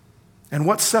 And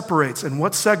what separates and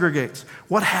what segregates?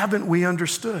 What haven't we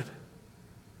understood?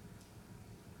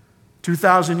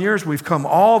 2,000 years, we've come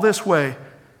all this way,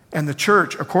 and the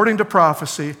church, according to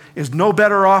prophecy, is no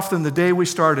better off than the day we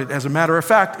started. As a matter of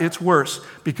fact, it's worse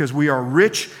because we are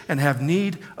rich and have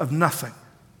need of nothing.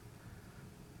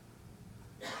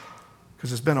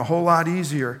 Because it's been a whole lot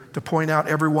easier to point out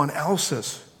everyone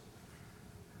else's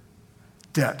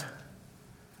debt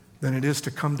than it is to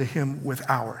come to him with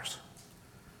ours.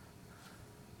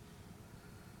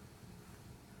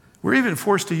 We're even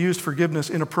forced to use forgiveness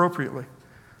inappropriately.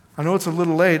 I know it's a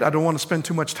little late. I don't want to spend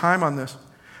too much time on this.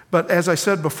 But as I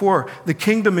said before, the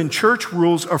kingdom and church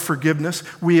rules of forgiveness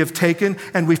we have taken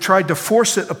and we've tried to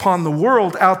force it upon the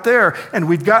world out there, and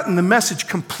we've gotten the message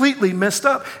completely messed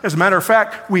up. As a matter of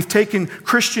fact, we've taken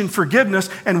Christian forgiveness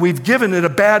and we've given it a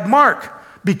bad mark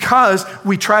because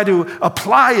we try to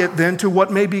apply it then to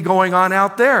what may be going on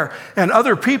out there. And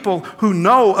other people who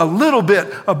know a little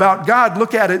bit about God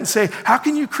look at it and say, how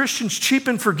can you Christians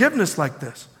cheapen forgiveness like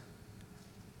this?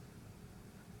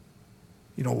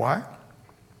 You know why?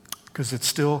 Because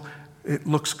it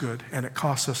looks good and it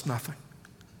costs us nothing.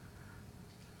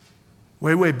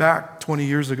 Way back 20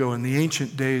 years ago in the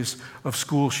ancient days of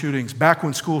school shootings, back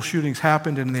when school shootings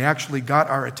happened and they actually got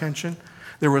our attention,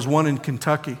 there was one in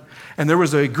Kentucky. And there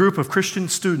was a group of Christian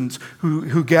students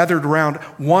who gathered around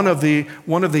one of the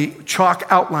chalk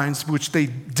outlines, which they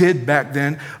did back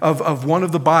then, of one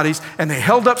of the bodies, and they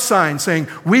held up signs saying,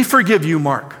 "We forgive you,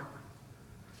 Mark."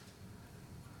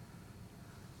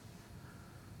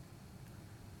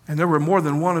 And there were more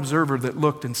than one observer that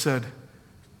looked and said,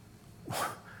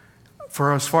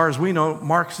 for as far as we know,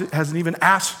 Mark hasn't even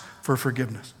asked for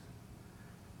forgiveness.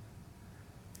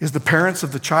 Is the parents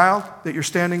of the child that you're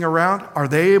standing around, are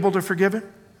they able to forgive him?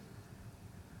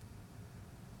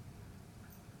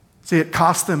 See, it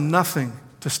cost them nothing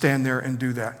to stand there and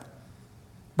do that.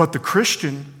 But the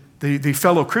Christian, the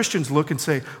fellow Christians look and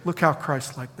say, look how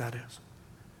Christ-like that is.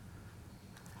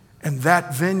 And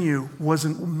that venue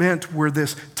wasn't meant where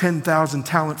this 10,000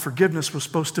 talent forgiveness was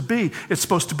supposed to be. It's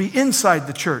supposed to be inside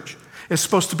the church. It's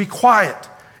supposed to be quiet.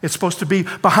 It's supposed to be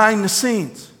behind the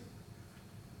scenes.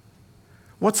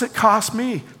 What's it cost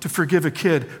me to forgive a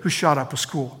kid who shot up a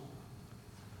school?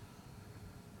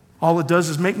 All it does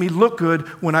is make me look good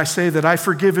when I say that I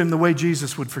forgive him the way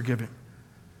Jesus would forgive him.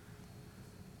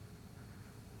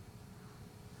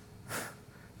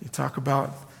 You talk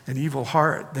about an evil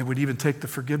heart that would even take the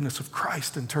forgiveness of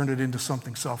Christ and turn it into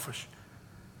something selfish.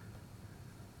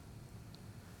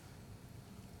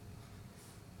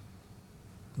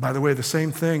 By the way, the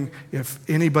same thing if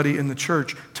anybody in the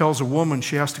church tells a woman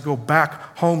she has to go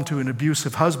back home to an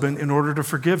abusive husband in order to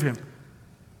forgive him.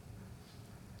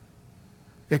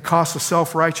 It costs a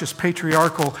self-righteous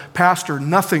patriarchal pastor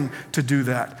nothing to do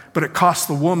that, but it costs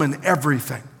the woman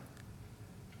everything.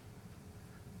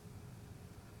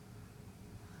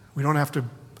 We don't have to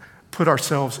put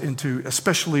ourselves into,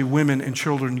 especially women and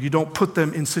children, you don't put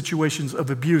them in situations of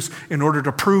abuse in order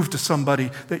to prove to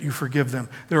somebody that you forgive them.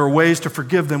 There are ways to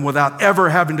forgive them without ever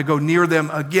having to go near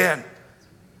them again.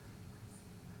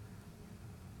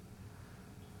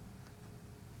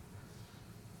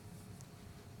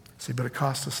 See, but it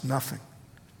costs us nothing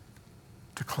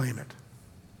to claim it.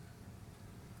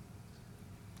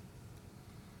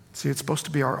 See, it's supposed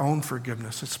to be our own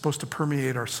forgiveness. It's supposed to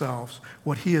permeate ourselves.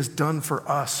 What he has done for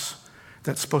us,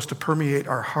 that's supposed to permeate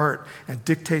our heart and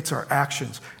dictates our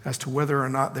actions as to whether or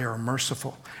not they are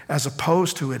merciful, as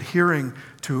opposed to adhering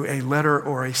to a letter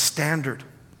or a standard.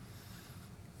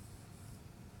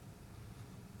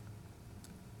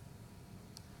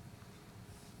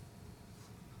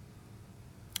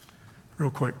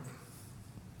 Real quick.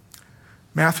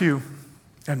 Matthew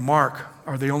and Mark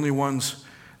are the only ones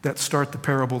that start the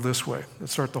parable this way, that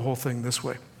start the whole thing this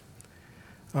way.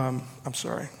 I'm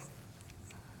sorry.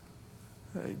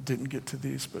 I didn't get to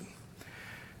these, but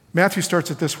Matthew starts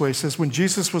it this way. He says, when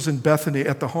Jesus was in Bethany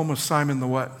at the home of Simon the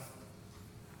what?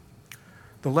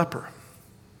 The leper.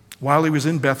 While he was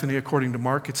in Bethany, according to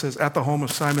Mark, it says, at the home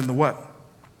of Simon the what?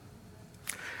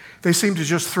 They seem to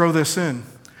just throw this in.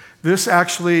 This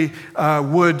actually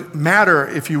would matter,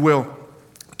 if you will,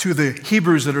 to the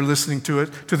Hebrews that are listening to it,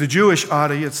 to the Jewish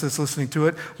audience that's listening to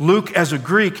it. Luke, as a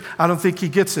Greek, I don't think he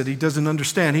gets it. He doesn't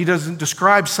understand. He doesn't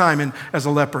describe Simon as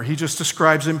a leper. He just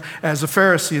describes him as a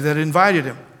Pharisee that invited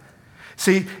him.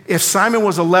 See, if Simon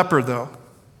was a leper, though,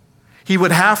 he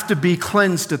would have to be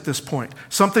cleansed at this point.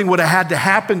 Something would have had to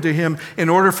happen to him in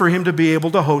order for him to be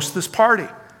able to host this party.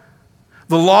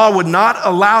 The law would not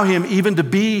allow him even to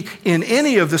be in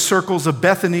any of the circles of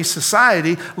Bethany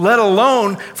society, let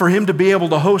alone for him to be able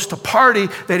to host a party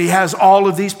that he has all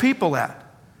of these people at.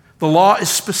 The law is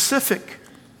specific.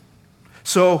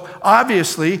 So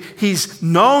obviously, he's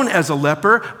known as a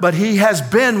leper, but he has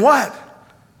been what?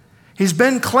 He's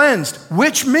been cleansed,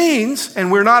 which means, and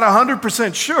we're not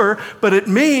 100% sure, but it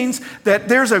means that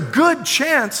there's a good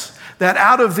chance that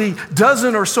out of the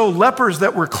dozen or so lepers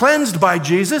that were cleansed by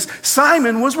Jesus,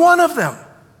 Simon was one of them.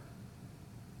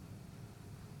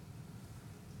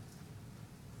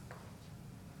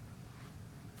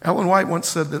 Ellen White once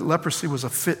said that leprosy was a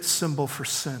fit symbol for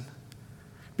sin,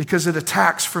 because it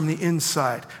attacks from the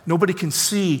inside. Nobody can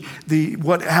see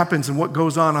what happens and what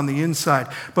goes on the inside.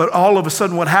 But all of a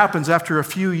sudden what happens after a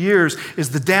few years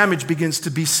is the damage begins to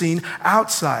be seen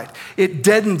outside. It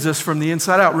deadens us from the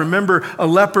inside out. Remember, a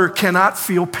leper cannot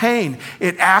feel pain.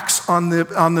 It acts on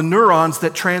the neurons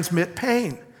that transmit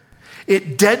pain.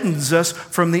 It deadens us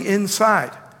from the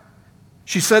inside.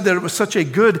 She said that it was such a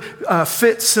good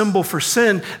fit symbol for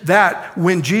sin that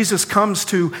when Jesus comes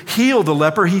to heal the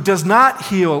leper, he does not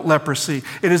heal leprosy.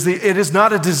 It is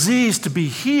not a disease to be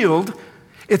healed.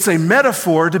 It's a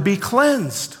metaphor to be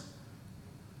cleansed.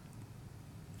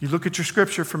 You look at your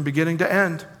scripture from beginning to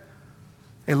end.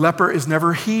 A leper is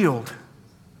never healed.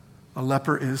 A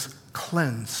leper is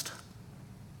cleansed.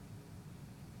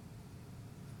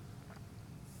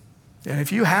 And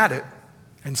if you had it,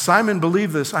 and Simon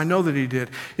believed this, I know that he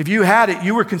did. If you had it,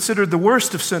 you were considered the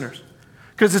worst of sinners.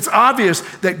 Because it's obvious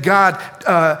that God,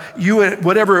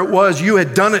 whatever it was, you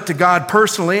had done it to God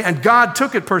personally, and God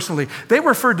took it personally. They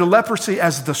referred to leprosy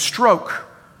as the stroke,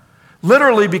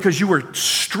 literally because you were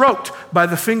stroked by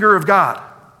the finger of God.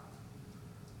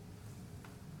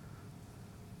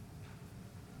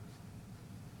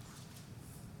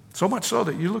 So much so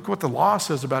that you look what the law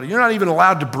says about it. You're not even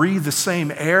allowed to breathe the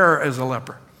same air as a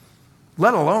leper,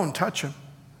 let alone touch him.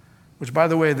 Which, by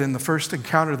the way, then the first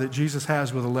encounter that Jesus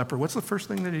has with a leper, what's the first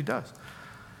thing that he does?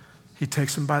 He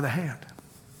takes him by the hand.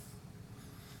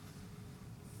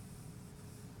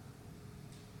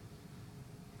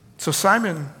 So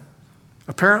Simon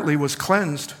apparently was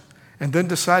cleansed and then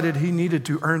decided he needed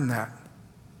to earn that.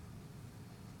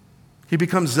 He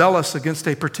becomes zealous against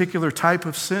a particular type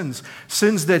of sins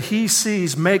that he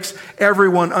sees makes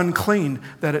everyone unclean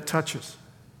that it touches.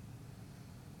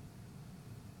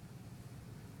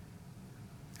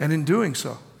 And in doing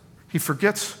so, he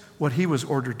forgets what he was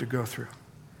ordered to go through.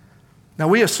 Now,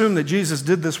 we assume that Jesus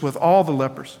did this with all the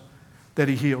lepers that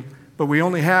he healed, but we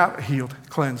only have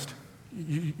cleansed.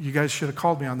 You guys should have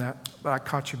called me on that, but I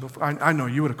caught you before. I know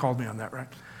you would have called me on that, right?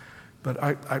 But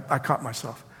I caught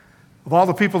myself. Of all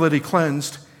the people that he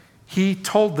cleansed, he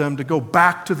told them to go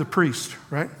back to the priest,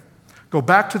 right? Go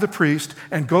back to the priest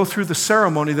and go through the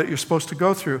ceremony that you're supposed to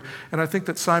go through. And I think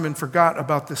that Simon forgot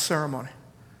about this ceremony.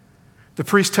 The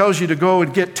priest tells you to go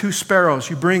and get 2 sparrows.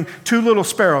 You bring 2 little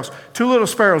sparrows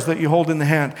that you hold in the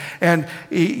hand. And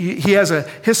he has a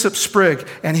hyssop sprig,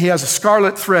 and he has a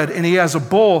scarlet thread, and he has a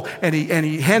bowl, and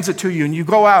he hands it to you. And you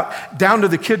go out down to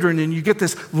the Kidron, and you get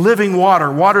this living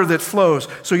water that flows.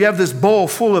 So you have this bowl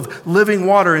full of living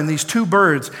water and these 2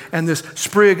 birds and this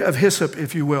sprig of hyssop,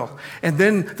 if you will. And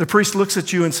then the priest looks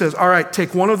at you and says, all right,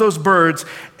 take one of those birds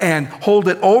and hold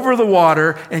it over the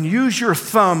water and use your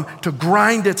thumb to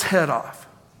grind its head off.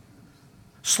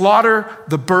 Slaughter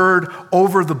the bird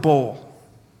over the bowl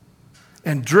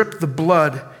and drip the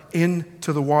blood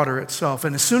into the water itself.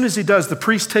 And as soon as he does, the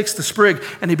priest takes the sprig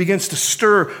and he begins to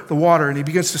stir the water, and he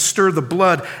begins to stir the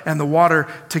blood and the water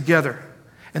together.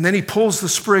 And then he pulls the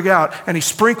sprig out and he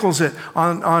sprinkles it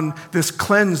on this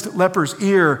cleansed leper's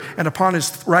ear and upon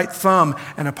his right thumb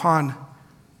and upon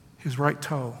his right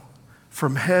toe.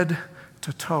 From head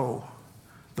to toe,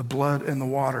 the blood and the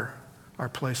water are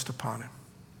placed upon him.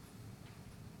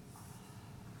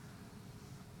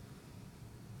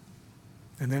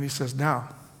 And then he says, now,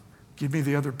 give me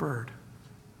the other bird.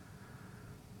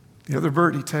 The other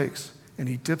bird he takes, and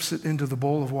he dips it into the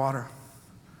bowl of water.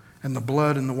 And the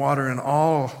blood and the water and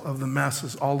all of the mess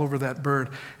is all over that bird.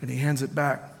 And he hands it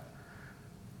back.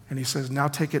 And he says, now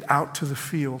take it out to the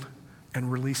field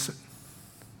and release it.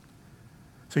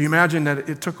 So you imagine that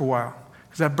it took a while.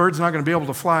 Because that bird's not going to be able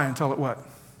to fly until it what?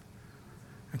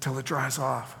 Until it dries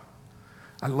off.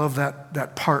 I love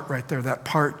that part right there. That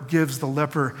part gives the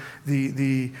leper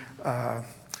the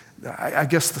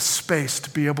space to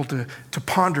be able to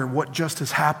ponder what just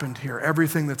has happened here,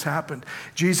 everything that's happened.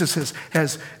 Jesus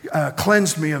has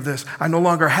cleansed me of this. I no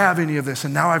longer have any of this,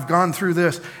 and now I've gone through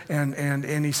this.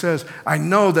 And he says, I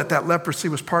know that leprosy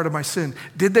was part of my sin.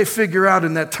 Did they figure out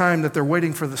in that time that they're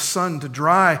waiting for the sun to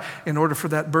dry in order for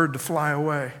that bird to fly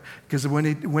away? Because when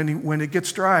it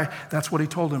gets dry, that's what he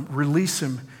told him, release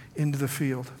him into the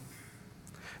field.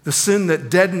 The sin that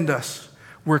deadened us,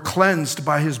 we're cleansed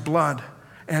by his blood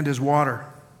and his water.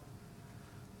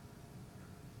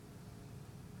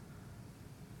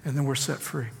 And then we're set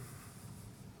free.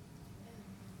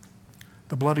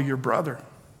 The blood of your brother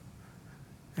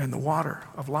and the water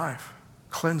of life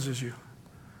cleanses you,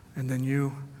 and then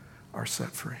you are set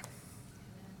free.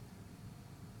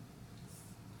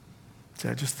 See,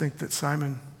 I just think that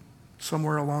Simon,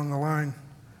 somewhere along the line,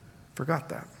 forgot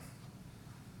that.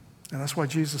 And that's why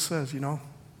Jesus says,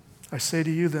 I say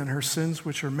to you then, her sins,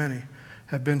 which are many,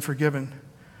 have been forgiven.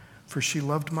 for she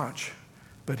loved much,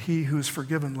 but he who is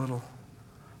forgiven little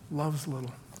loves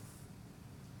little.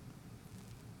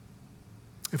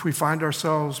 If we find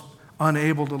ourselves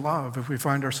unable to love, if we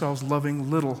find ourselves loving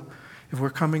little, if we're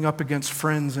coming up against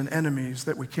friends and enemies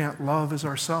that we can't love as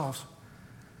ourselves,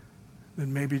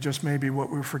 then maybe, just maybe,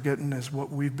 what we're forgetting is what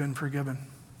we've been forgiven.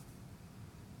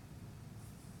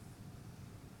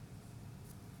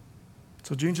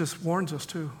 So Jesus warns us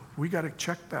too. We got to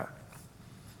check that.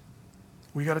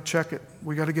 We got to check it.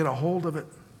 We got to get a hold of it.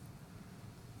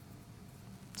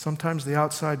 Sometimes the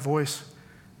outside voice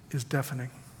is deafening.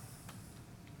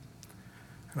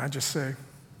 And I just say,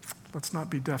 let's not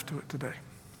be deaf to it today.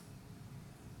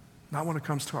 Not when it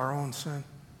comes to our own sin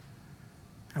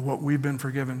and what we've been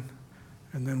forgiven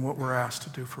and then what we're asked to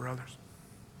do for others.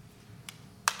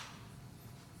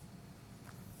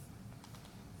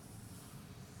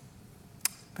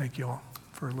 Thank you all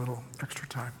for a little extra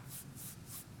time.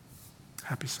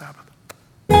 Happy Sabbath.